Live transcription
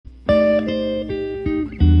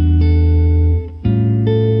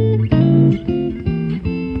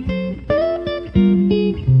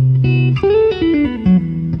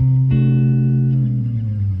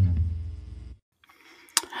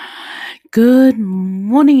Good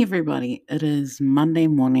morning, everybody. It is Monday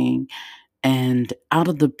morning, and out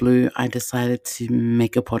of the blue, I decided to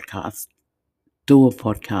make a podcast, do a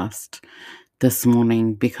podcast this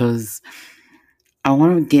morning because I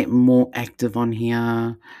want to get more active on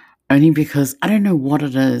here. Only because I don't know what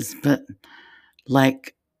it is, but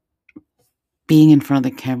like being in front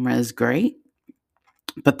of the camera is great,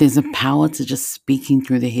 but there's a power to just speaking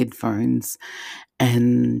through the headphones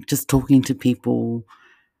and just talking to people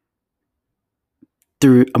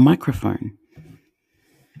through a microphone.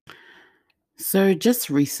 So, just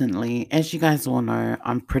recently, as you guys all know,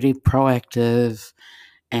 I'm pretty proactive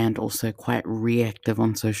and also quite reactive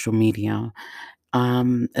on social media.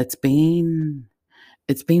 Um, it's been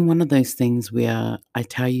it's been one of those things where I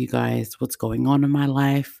tell you guys what's going on in my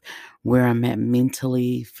life, where I'm at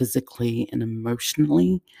mentally, physically, and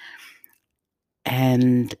emotionally,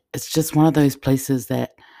 and it's just one of those places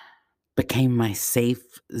that became my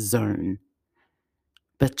safe zone.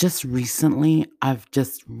 But just recently, I've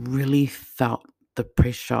just really felt the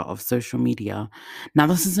pressure of social media. Now,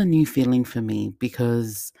 this is a new feeling for me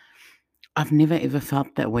because I've never ever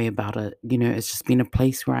felt that way about it. It's just been a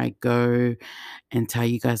place where I go and tell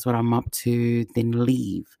you guys what I'm up to, then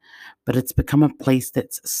leave. But it's become a place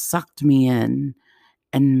that's sucked me in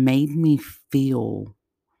and made me feel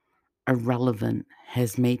irrelevant,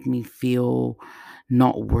 has made me feel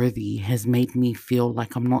not worthy, has made me feel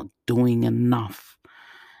like I'm not doing enough.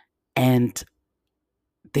 And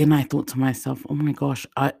then I thought to myself, oh my gosh,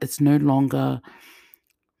 it's no longer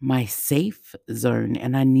my safe zone.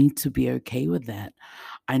 And I need to be okay with that.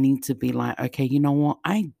 I need to be like, okay, you know what?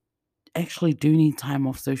 I actually do need time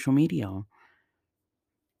off social media.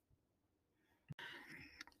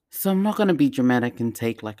 So I'm not going to be dramatic and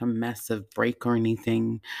take like a massive break or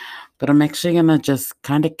anything, but I'm actually going to just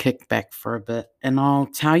kind of kick back for a bit and I'll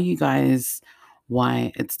tell you guys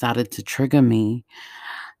why it started to trigger me.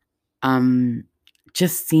 Um,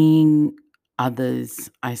 just seeing others,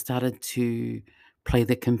 I started to play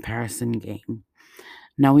the comparison game.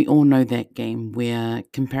 Now, we all know that game where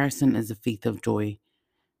comparison is a thief of joy.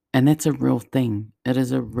 And that's a real thing. It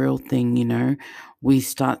is a real thing. We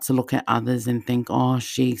start to look at others and think, oh,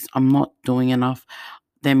 sheesh, I'm not doing enough.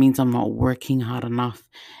 That means I'm not working hard enough.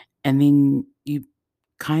 And then you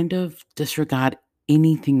kind of disregard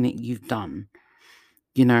anything that you've done,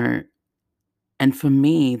 you know. And for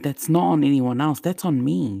me, that's not on anyone else. That's on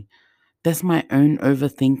me. That's my own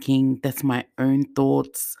overthinking. That's my own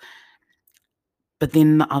thoughts. But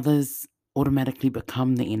then the others automatically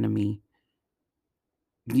become the enemy.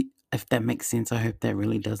 If that makes sense, I hope that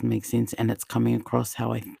really does make sense and it's coming across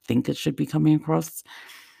how I think it should be coming across.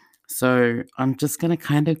 So I'm just going to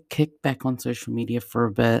kind of kick back on social media for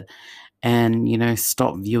a bit and,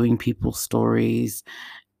 stop viewing people's stories.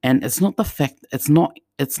 And it's not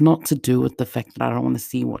to do with the fact that I don't want to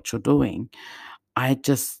see what you're doing. I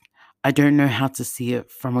just, I don't know how to see it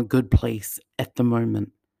from a good place at the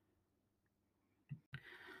moment.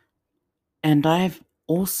 And I've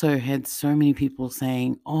also had so many people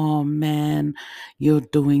saying, "Oh man, you're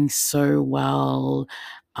doing so well.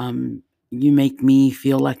 You make me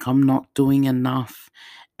feel like I'm not doing enough."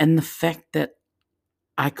 And the fact that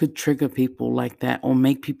I could trigger people like that or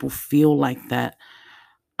make people feel like that,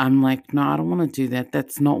 I'm like, "No, I don't want to do that.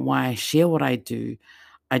 That's not why I share what I do.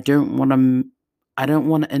 I don't want to I don't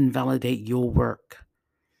want to invalidate your work.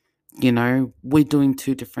 We're doing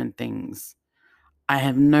two different things. I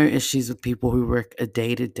have no issues with people who work a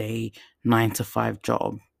day-to-day 9 to 5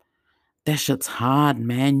 job. That shit's hard,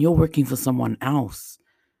 man. You're working for someone else.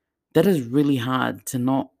 That is really hard to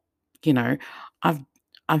not, you know, I've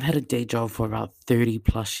I've had a day job for about 30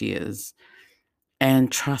 plus years. And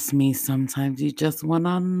trust me, sometimes you just want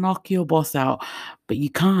to knock your boss out, but you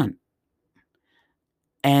can't.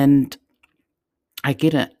 And I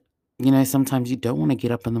get it. Sometimes you don't want to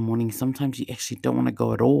get up in the morning. Sometimes you actually don't want to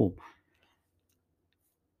go at all.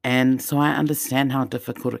 And so I understand how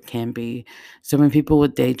difficult it can be. So when people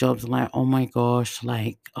with day jobs are like, oh my gosh,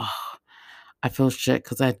 like, oh, I feel shit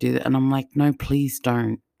because I do that. And I'm like, no, please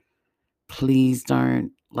don't. Please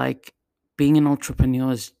don't. Like, being an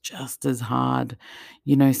entrepreneur is just as hard.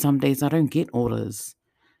 Some days I don't get orders,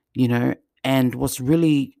 you know. And what's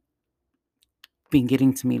really been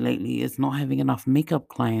getting to me lately is not having enough makeup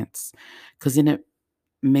clients because then it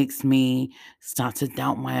makes me start to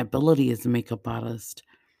doubt my ability as a makeup artist.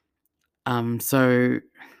 So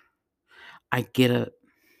I get it.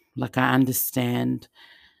 Like, I understand.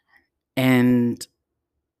 And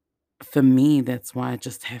for me, that's why I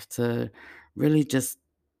just have to really just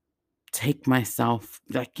take myself,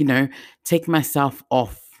 take myself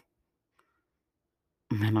off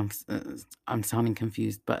Man, I'm sounding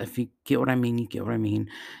confused, but if you get what I mean, you get what I mean.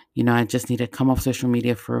 I just need to come off social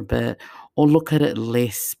media for a bit or look at it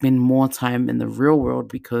less, spend more time in the real world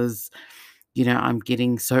because, I'm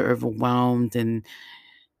getting so overwhelmed and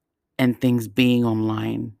things being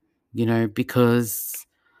online, because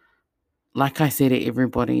like I say to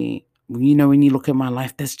everybody, when you look at my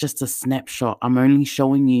life, that's just a snapshot. I'm only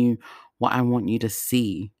showing you what I want you to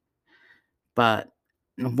see. But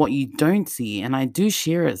what you don't see, and I do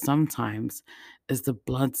share it sometimes, is the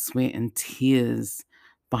blood, sweat, and tears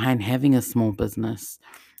behind having a small business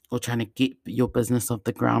or trying to get your business off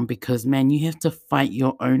the ground because, man, you have to fight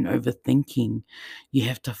your own overthinking. You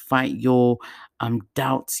have to fight your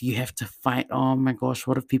doubts. You have to fight, oh my gosh,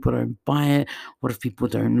 what if people don't buy it? What if people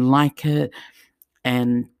don't like it?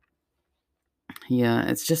 And yeah,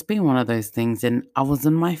 it's just been one of those things. And I was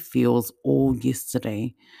in my feels all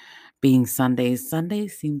yesterday, being Sunday. Sunday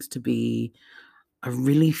seems to be a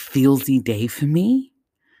really feelsy day for me.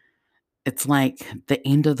 It's like the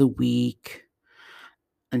end of the week,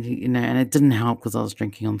 and and it didn't help because I was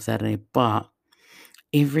drinking on Saturday, but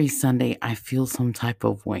every Sunday I feel some type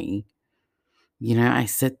of way. I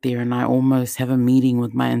sit there and I almost have a meeting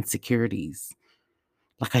with my insecurities.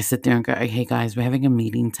 Like I sit there and go, okay, guys, we're having a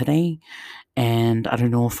meeting today, and I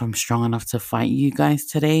don't know if I'm strong enough to fight you guys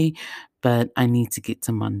today, but I need to get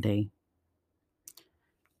to Monday.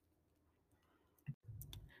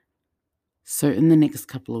 So, in the next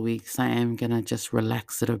couple of weeks, I am going to just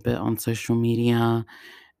relax it a bit on social media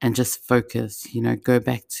and just focus, go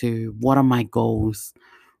back to what are my goals?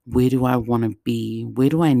 Where do I want to be? Where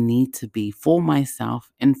do I need to be for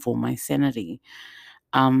myself and for my sanity?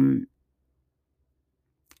 Um,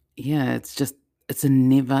 yeah, it's a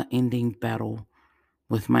never ending battle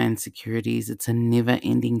with my insecurities. It's a never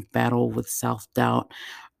ending battle with self doubt,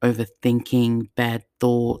 overthinking, bad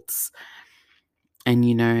thoughts, and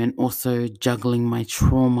and also juggling my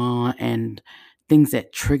trauma and things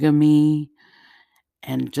that trigger me,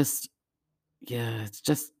 and just yeah, it's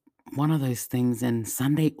just one of those things. And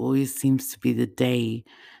Sunday always seems to be the day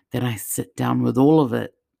that I sit down with all of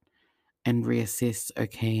it and reassess,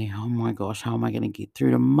 okay, oh my gosh, how am I going to get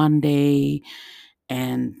through to Monday?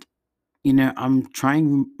 And I'm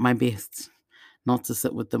trying my best not to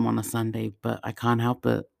sit with them on a Sunday, but I can't help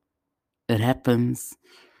it. It happens,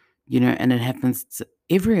 and it happens to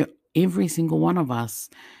every single one of us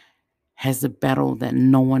has a battle that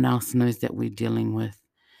no one else knows that we're dealing with.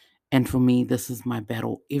 And for me, this is my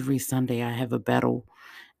battle. Every Sunday I have a battle.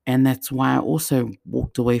 And that's why I also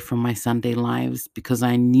walked away from my Sunday lives because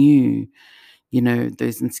I knew,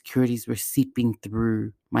 those insecurities were seeping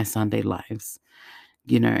through my Sunday lives,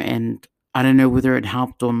 and I don't know whether it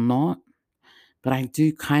helped or not, but I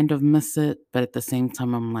do kind of miss it. But at the same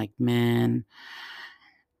time, I'm like, man,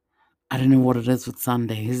 I don't know what it is with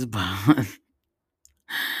Sundays, but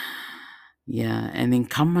yeah. And then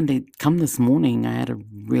come this morning, I had a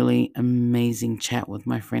really amazing chat with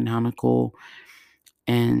my friend Hanako,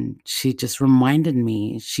 and she just reminded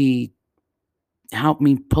me, she helped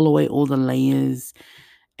me pull away all the layers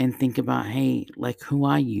and think about, hey, like, who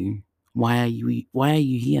are you? Why are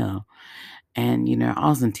you here? And I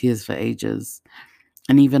was in tears for ages.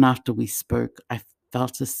 And even after we spoke, I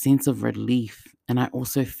felt a sense of relief. And I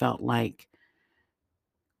also felt like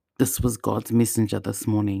this was God's messenger this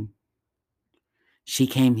morning. She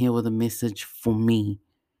came here with a message for me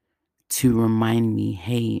to remind me,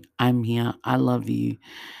 hey, I'm here. I love you.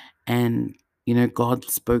 And, God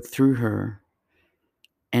spoke through her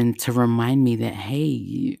and to remind me that,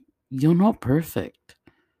 hey, you're not perfect.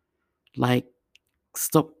 Like,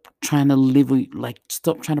 stop trying to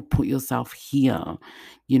stop trying to put yourself here.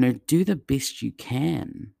 Do the best you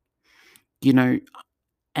can. You know,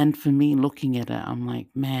 and for me, looking at it, I'm like,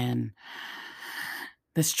 man,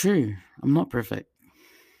 that's true. I'm not perfect.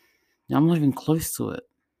 I'm not even close to it.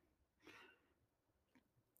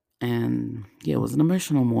 And yeah, it was an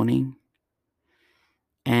emotional morning.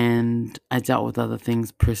 And I dealt with other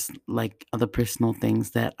things, like other personal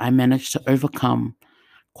things that I managed to overcome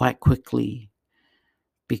quite quickly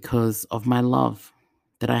because of my love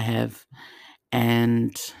that I have.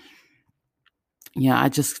 And yeah, I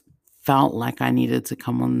just felt like I needed to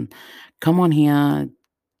come on here,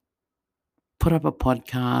 put up a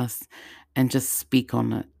podcast and just speak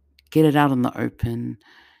on it. Get it out in the open,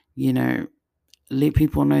 you know, let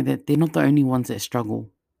people know that they're not the only ones that struggle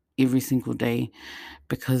every single day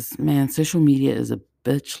because man, social media is a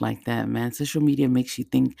bitch like that, man. Social media makes you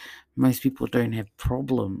think most people don't have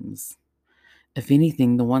problems. If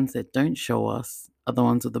anything, the ones that don't show us are the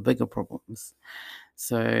ones with the bigger problems.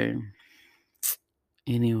 So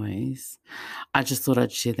Anyways, I just thought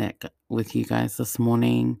I'd share that with you guys this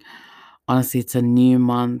morning. Honestly, it's a new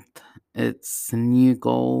month, it's new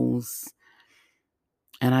goals,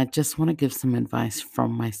 and I just want to give some advice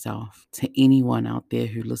from myself to anyone out there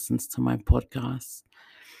who listens to my podcast.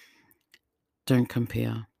 Don't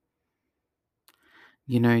compare.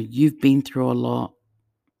 You've been through a lot.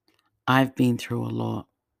 I've been through a lot.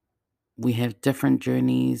 We have different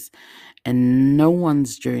journeys, and no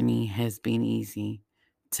one's journey has been easy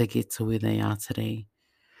to get to where they are today.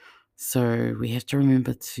 So we have to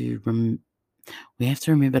remember to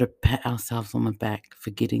pat ourselves on the back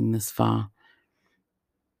for getting this far.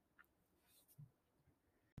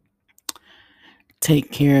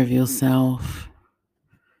 Take care of yourself,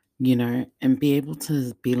 and be able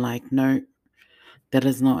to be like, no, that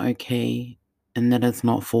is not okay, and that is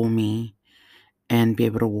not for me, and be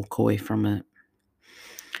able to walk away from it.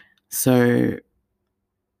 So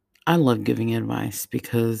I love giving advice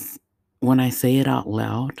because when I say it out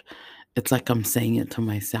loud, it's like I'm saying it to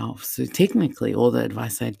myself. So technically, all the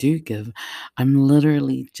advice I do give, I'm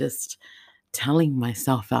literally just telling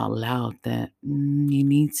myself out loud that you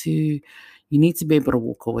need to be able to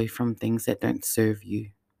walk away from things that don't serve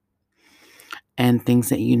you, and things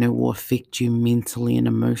that will affect you mentally and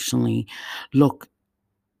emotionally. Look,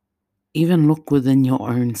 even look within your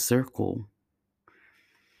own circle.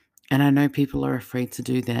 And I know people are afraid to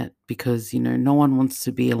do that because, no one wants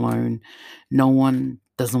to be alone. No one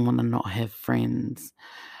doesn't want to not have friends.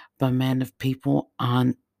 But man, if people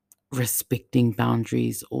aren't respecting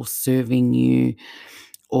boundaries or serving you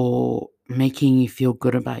or making you feel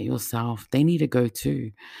good about yourself, they need to go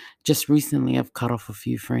too. Just recently, I've cut off a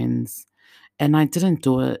few friends, and I didn't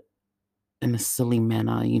do it in a silly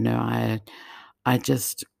manner. I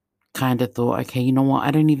just kind of thought, okay, you know what?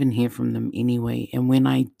 I don't even hear from them anyway. And when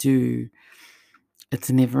I do, it's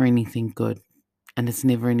never anything good, and it's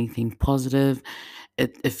never anything positive.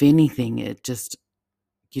 If anything, it just,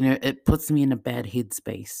 it puts me in a bad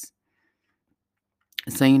headspace.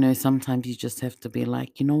 So, sometimes you just have to be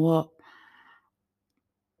like, you know what?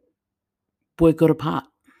 We're good apart.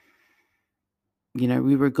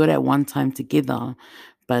 We were good at one time together,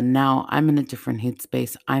 but now I'm in a different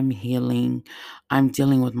headspace. I'm healing. I'm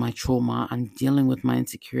dealing with my trauma. I'm dealing with my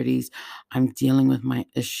insecurities. I'm dealing with my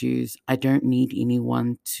issues. I don't need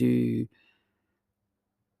anyone to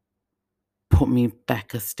put me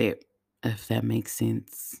back a step, if that makes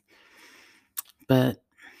sense. But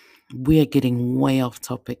we are getting way off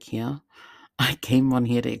topic here. I came on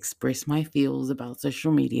here to express my feels about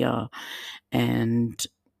social media and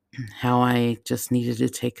how I just needed to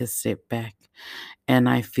take a step back. And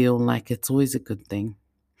I feel like it's always a good thing.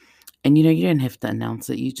 And you don't have to announce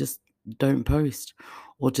it. You just don't post,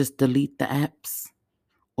 or just delete the apps,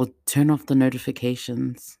 or turn off the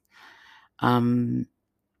notifications, um,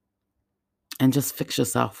 and just fix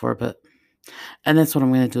yourself for a bit. And that's what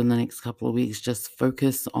I'm going to do in the next couple of weeks. Just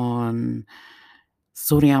focus on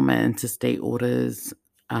sorting out my interstate orders,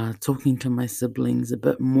 talking to my siblings a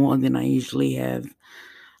bit more than I usually have,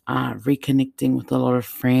 reconnecting with a lot of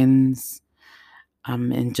friends,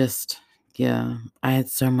 and just, yeah, I had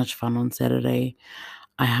so much fun on Saturday.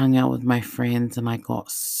 I hung out with my friends and I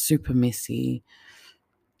got super messy,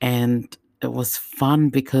 and it was fun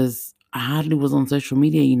because I hardly was on social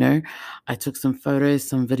media. I took some photos,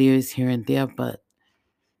 some videos here and there, but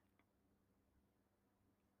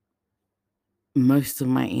most of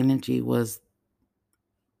my energy was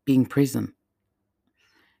being present,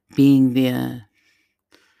 being there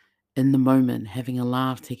in the moment, having a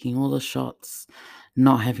laugh, taking all the shots,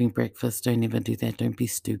 not having breakfast. Don't ever do that. Don't be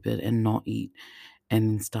stupid and not eat and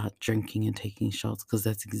then start drinking and taking shots, because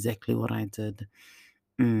that's exactly what I did.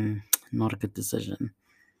 Not a good decision.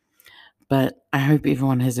 But I hope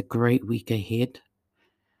everyone has a great week ahead.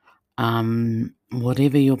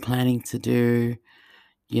 Whatever you're planning to do,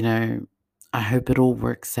 you know, I hope it all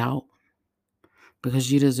works out,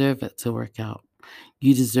 because you deserve it to work out.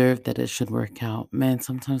 You deserve that it should work out. Man,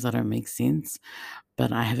 sometimes I don't make sense,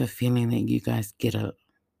 but I have a feeling that you guys get it,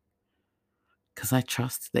 because I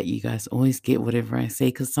trust that you guys always get whatever I say,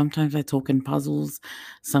 because sometimes I talk in puzzles,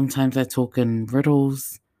 sometimes I talk in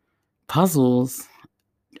riddles. Puzzles,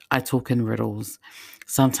 I talk in riddles.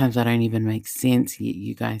 Sometimes I don't even make sense.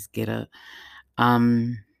 You guys get it.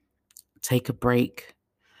 Um, Take a break,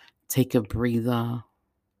 take a breather,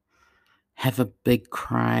 have a big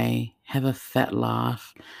cry, have a fat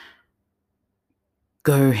laugh,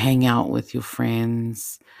 go hang out with your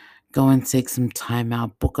friends, go and take some time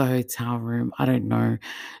out, book a hotel room. I don't know.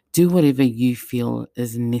 Do whatever you feel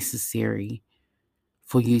is necessary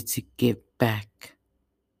for you to get back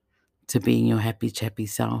to being your happy, chappy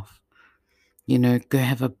self. Go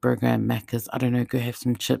have a burger at Macca's. I don't know, go have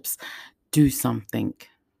some chips. Do something.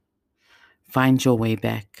 Find your way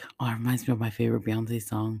back. Oh, it reminds me of my favorite Beyonce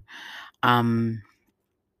song.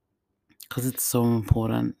 Because it's so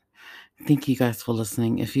important. Thank you guys for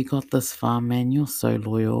listening. If you got this far, man, you're so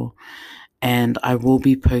loyal. And I will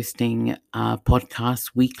be posting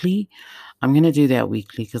podcasts weekly. I'm gonna do that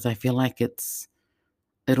weekly because I feel like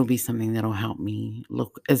it'll be something that'll help me.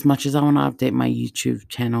 Look, as much as I want to update my YouTube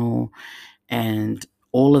channel and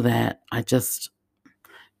all of that, I just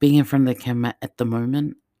being in front of the camera at the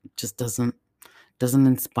moment just doesn't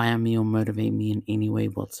inspire me or motivate me in any way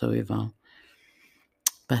whatsoever.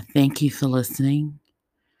 But thank you for listening.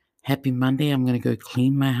 Happy Monday. I'm going to go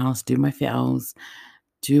clean my house, do my fails,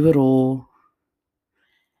 do it all.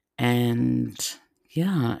 And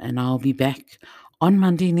yeah, and I'll be back on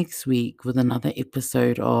Monday next week with another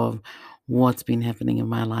episode of what's been happening in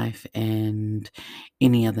my life and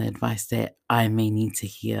any other advice that I may need to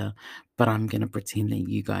hear, but I'm going to pretend that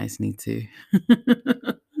you guys need to.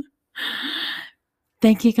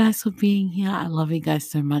 Thank you guys for being here. I love you guys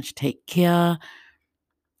so much. Take care.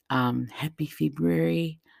 Happy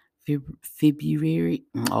February. February.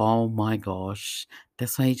 Oh my gosh.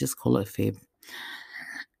 That's why you just call it Feb.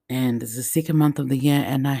 And it's the second month of the year,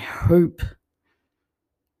 and I hope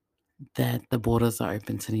that the borders are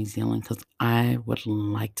open to New Zealand because I would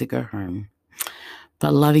like to go home.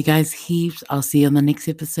 But love you guys heaps. I'll see you on the next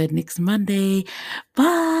episode next Monday.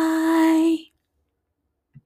 Bye.